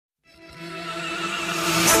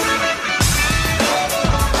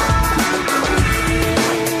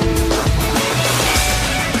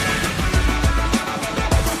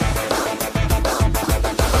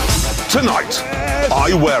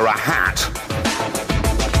I wear a hat.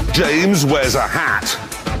 James wears a hat.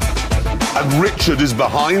 And Richard is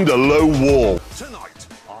behind a low wall. Tonight,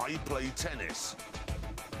 I play tennis.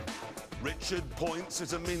 Richard points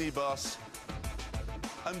at a minibus.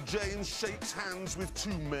 And James shakes hands with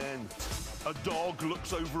two men. A dog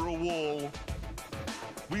looks over a wall.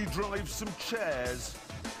 We drive some chairs.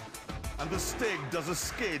 And the Stig does a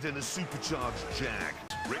skid in a supercharged Jag.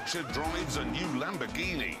 Richard drives a new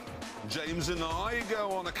Lamborghini. James and I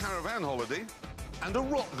go on a caravan holiday. And a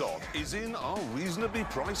rock god is in our reasonably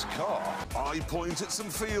priced car. I point at some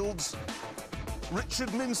fields.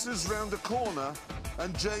 Richard minces round a corner.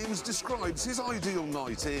 And James describes his ideal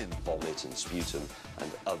night in. Vomit and sputum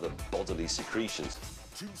and other bodily secretions.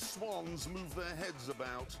 Two swans move their heads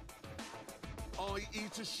about. I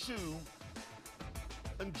eat a shoe.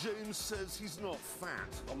 And James says he's not fat.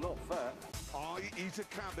 I'm not fat. I eat a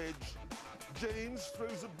cabbage. James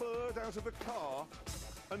throws a bird out of a car.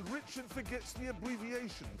 And Richard forgets the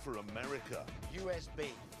abbreviation for America. USB.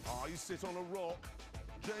 I sit on a rock.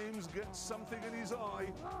 James gets something in his eye.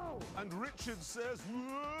 And Richard says,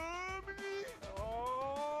 "Mommy."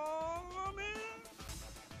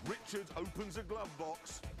 Richard opens a glove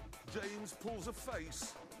box. James pulls a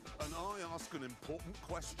face. And I ask an important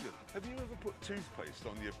question. Have you ever put toothpaste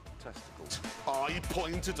on your testicles? I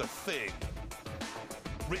point at a thing.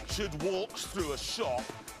 Richard walks through a shop.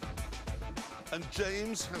 And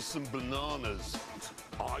James has some bananas.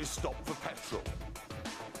 I stop for petrol.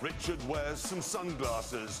 Richard wears some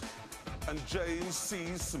sunglasses. And James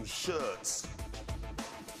sees some shirts.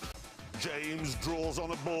 James draws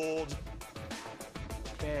on a board.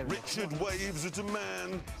 Richard waves at a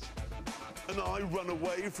man. And I run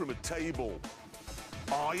away from a table.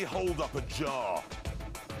 I hold up a jar.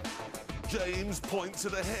 James points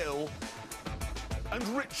at a hill. And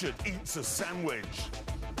Richard eats a sandwich.